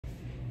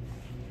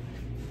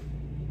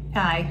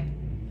Hi.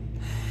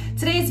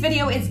 Today's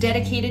video is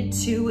dedicated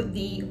to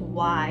the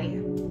why.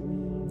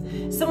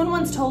 Someone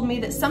once told me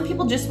that some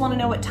people just want to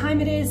know what time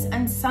it is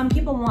and some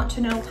people want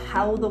to know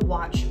how the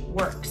watch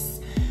works.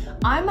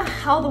 I'm a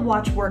how the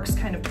watch works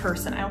kind of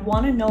person. I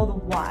want to know the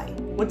why.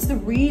 What's the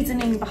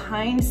reasoning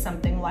behind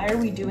something? Why are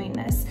we doing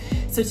this?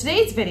 So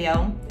today's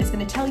video is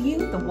going to tell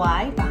you the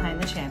why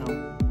behind the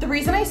channel. The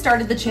reason I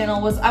started the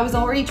channel was I was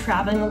already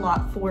traveling a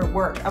lot for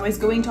work. I was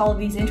going to all of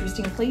these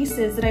interesting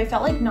places that I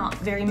felt like not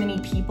very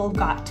many people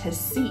got to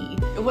see.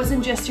 It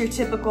wasn't just your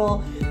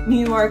typical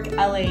New York,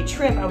 LA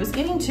trip. I was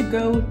getting to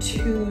go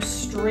to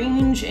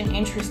strange and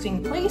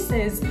interesting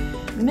places,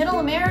 Middle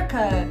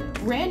America,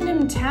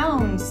 random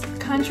towns,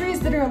 countries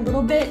that are a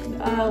little bit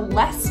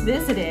less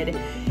visited.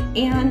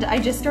 And I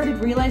just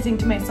started realizing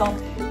to myself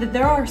that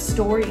there are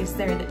stories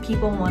there that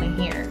people want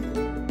to hear.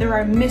 There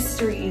are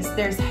mysteries,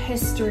 there's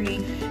history,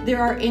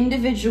 there are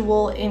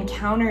individual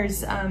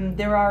encounters,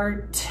 there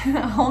are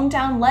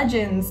hometown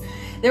legends.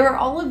 There are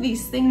all of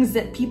these things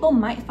that people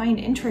might find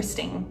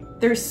interesting.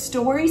 There's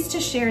stories to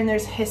share and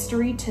there's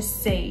history to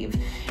save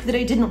that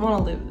I didn't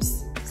want to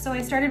lose. So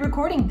I started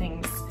recording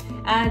things.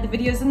 The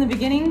videos in the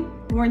beginning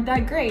weren't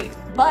that great,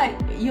 but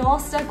you all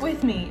stuck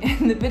with me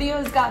and the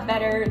videos got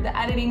better, the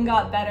editing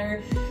got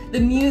better, the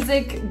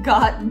music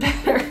got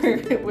better.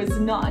 It was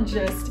not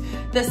just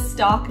the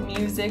stock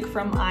music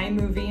from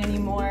iMovie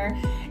anymore,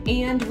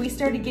 and we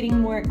started getting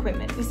more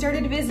equipment. We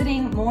started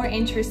visiting more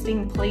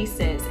interesting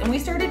places, and we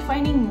started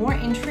finding more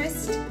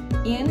interest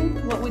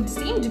in what would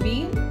seem to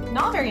be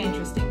not very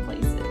interesting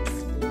places.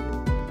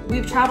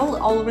 We've traveled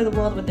all over the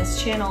world with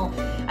this channel.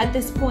 At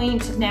this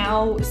point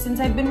now, since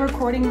I've been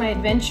recording my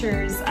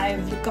adventures,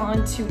 I've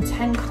gone to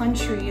 10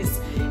 countries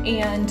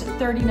and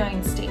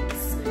 39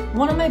 states.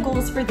 One of my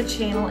goals for the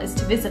channel is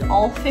to visit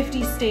all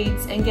 50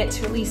 states and get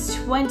to at least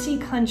 20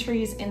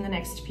 countries in the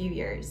next few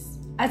years.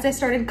 As I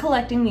started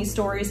collecting these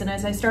stories and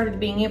as I started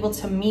being able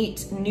to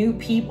meet new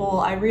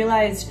people, I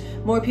realized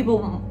more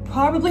people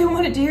probably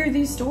wanted to hear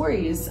these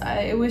stories.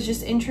 It was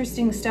just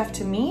interesting stuff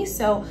to me,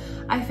 so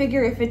I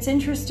figure if it's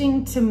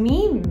interesting to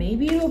me,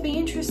 maybe it'll be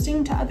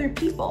interesting to other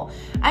people.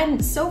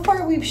 And so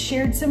far we've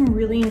shared some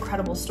really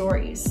incredible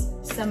stories.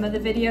 Some of the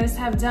videos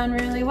have done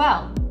really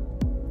well.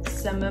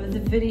 Some of the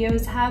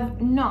videos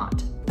have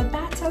not, but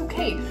that's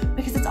okay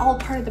because it's all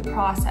part of the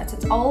process.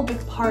 It's all a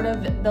part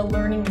of the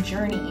learning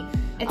journey.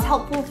 It's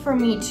helpful for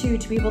me too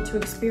to be able to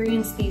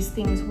experience these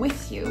things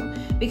with you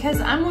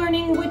because I'm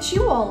learning what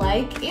you all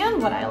like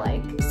and what I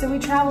like. So we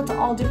travel to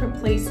all different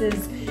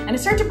places and I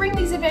start to bring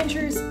these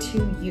adventures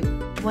to you.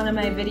 One of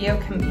my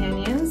video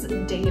companions,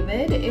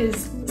 David,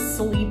 is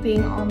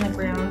sleeping on the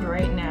ground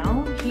right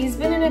now. He's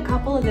been in a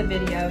couple of the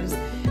videos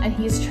and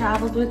he's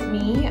traveled with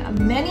me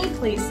many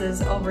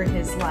places over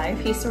his life.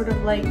 He's sort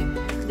of like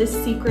the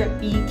secret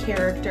B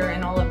character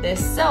in all of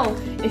this. So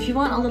if you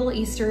want a little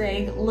Easter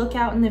egg, look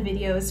out in the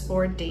videos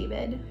for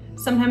David.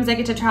 Sometimes I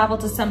get to travel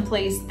to some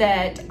place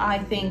that I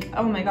think,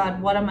 oh my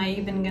God, what am I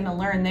even gonna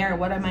learn there?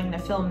 What am I gonna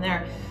film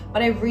there?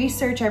 But I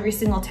research every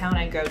single town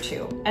I go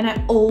to and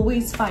I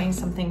always find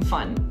something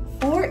fun.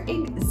 For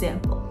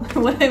example,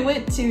 when I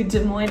went to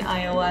Des Moines,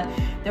 Iowa,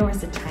 there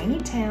was a tiny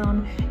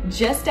town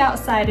just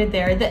outside of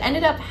there that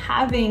ended up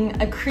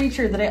having a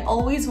creature that I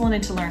always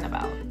wanted to learn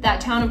about. That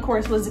town, of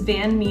course, was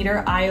Van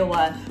Meter,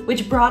 Iowa,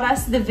 which brought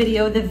us the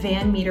video, The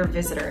Van Meter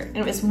Visitor. And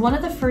it was one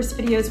of the first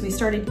videos we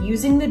started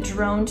using the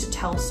drone to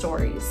tell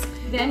stories.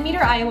 Van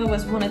Meter, Iowa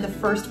was one of the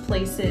first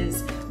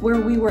places where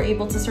we were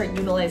able to start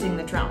utilizing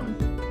the drone.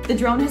 The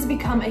drone has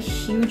become a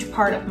huge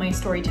part of my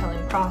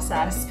storytelling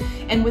process,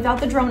 and without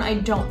the drone, I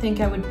don't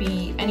think I would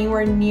be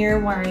anywhere near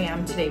where I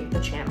am today with the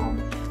channel.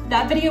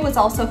 That video was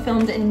also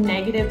filmed in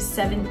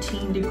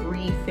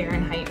 -17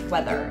 Fahrenheit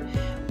weather.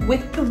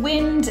 With the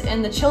wind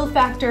and the chill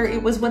factor,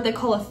 it was what they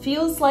call a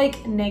feels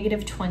like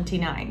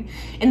 -29.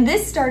 And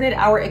this started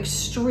our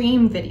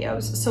extreme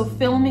videos, so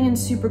filming in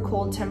super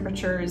cold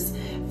temperatures,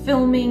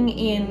 filming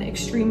in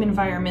extreme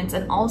environments,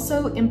 and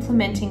also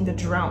implementing the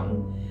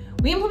drone.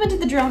 We implemented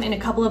the drone in a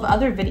couple of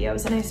other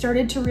videos and I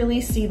started to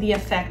really see the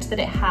effect that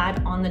it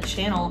had on the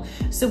channel.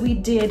 So we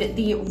did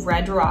the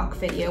Red Rock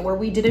video where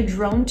we did a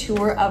drone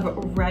tour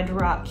of Red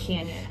Rock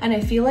Canyon. And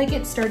I feel like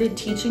it started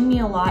teaching me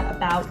a lot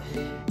about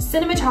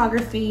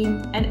cinematography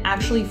and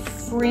actually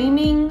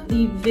framing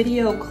the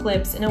video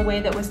clips in a way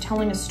that was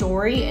telling a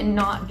story and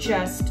not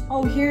just,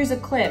 oh, here's a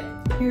clip,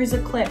 here's a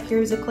clip,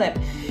 here's a clip.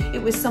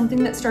 It was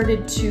something that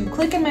started to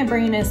click in my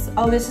brain as,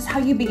 oh, this is how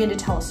you begin to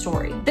tell a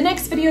story. The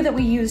next video that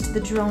we used the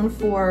drone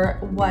for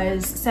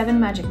was 7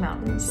 Magic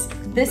Mountains.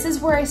 This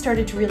is where I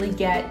started to really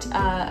get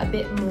a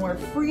bit more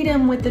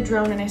freedom with the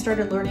drone and I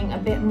started learning a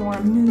bit more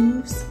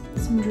moves,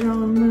 some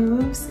drone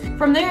moves.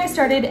 From there I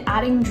started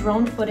adding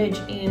drone footage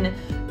in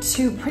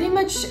to pretty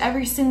much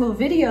every single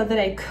video that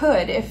I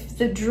could. If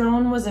the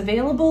drone was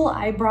available,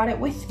 I brought it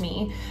with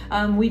me.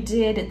 We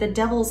did the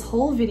Devil's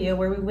Hole video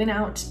where we went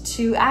out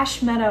to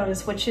Ash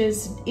Meadows, which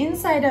is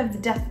inside of the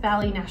Death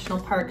Valley National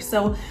Park.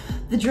 So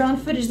The drone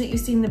footage that you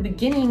see in the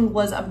beginning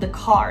was of the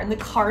car, and the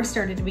car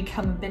started to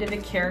become a bit of a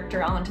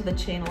character onto the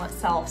channel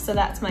itself. So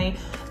that's my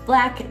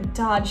black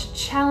Dodge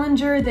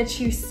Challenger that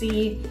you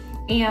see.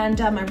 And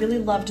I really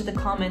loved the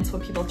comments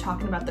with people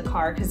talking about the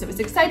car, because it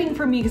was exciting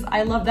for me because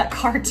I love that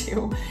car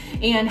too.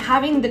 And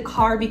having the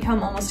car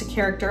become almost a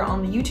character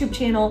on the YouTube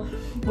channel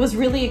was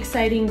really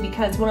exciting,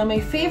 because one of my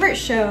favorite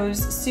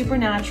shows,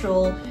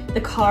 Supernatural,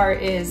 the car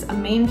is a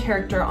main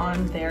character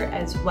on there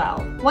as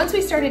well. Once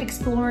we started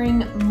exploring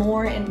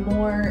more and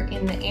more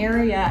in the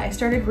area, I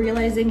started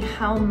realizing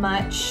how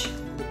much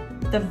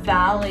the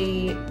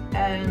valley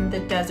and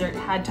the desert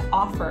had to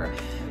offer.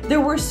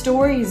 There were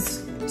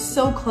stories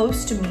so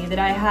close to me that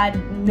I had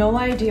no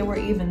idea were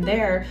even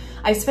there.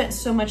 I spent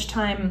so much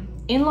time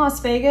in Las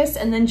Vegas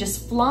and then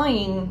just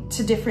flying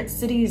to different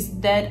cities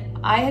that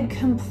I had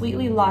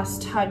completely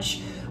lost touch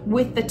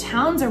with the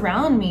towns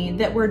around me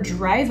that were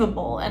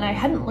drivable, and I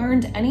hadn't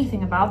learned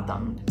anything about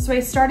them. So I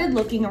started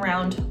looking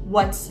around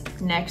what's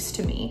next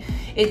to me.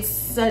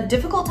 It's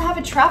difficult to have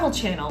a travel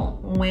channel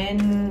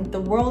when the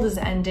world is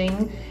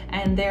ending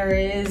and there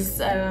is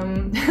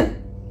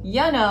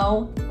you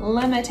know,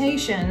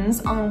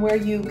 limitations on where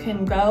you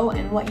can go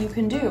and what you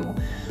can do.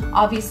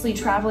 Obviously,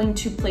 traveling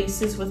to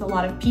places with a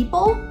lot of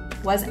people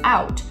was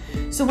out.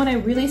 So when I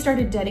really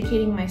started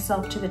dedicating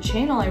myself to the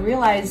channel, I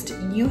realized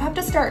you have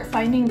to start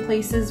finding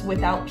places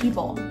without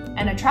people.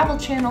 And a travel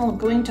channel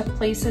going to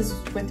places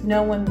with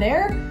no one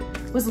there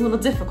was a little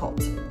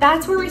difficult.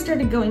 That's where we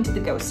started going to the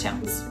ghost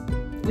towns.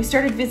 We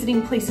started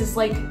visiting places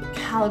like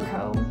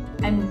Calico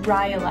and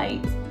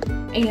Rhyolite,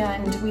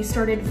 and we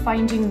started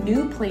finding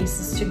new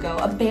places to go,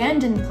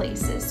 abandoned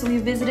places. So we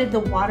visited the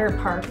water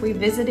park, we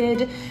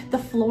visited the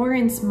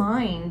Florence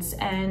mines,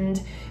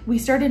 and we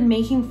started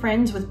making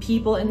friends with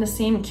people in the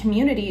same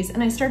communities.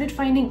 And I started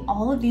finding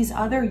all of these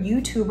other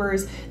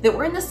YouTubers that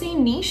were in the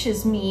same niche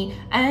as me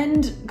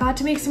and got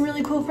to make some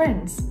really cool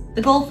friends.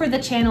 The goal for the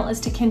channel is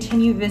to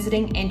continue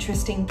visiting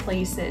interesting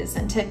places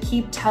and to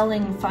keep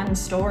telling fun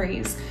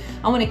stories.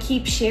 I want to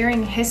keep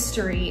sharing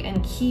history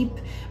and keep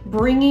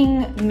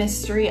bringing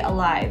mystery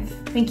alive.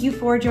 Thank you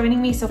for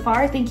joining me so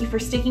far. Thank you for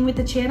sticking with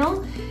the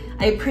channel.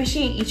 I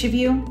appreciate each of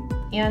you,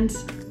 and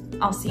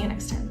I'll see you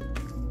next time.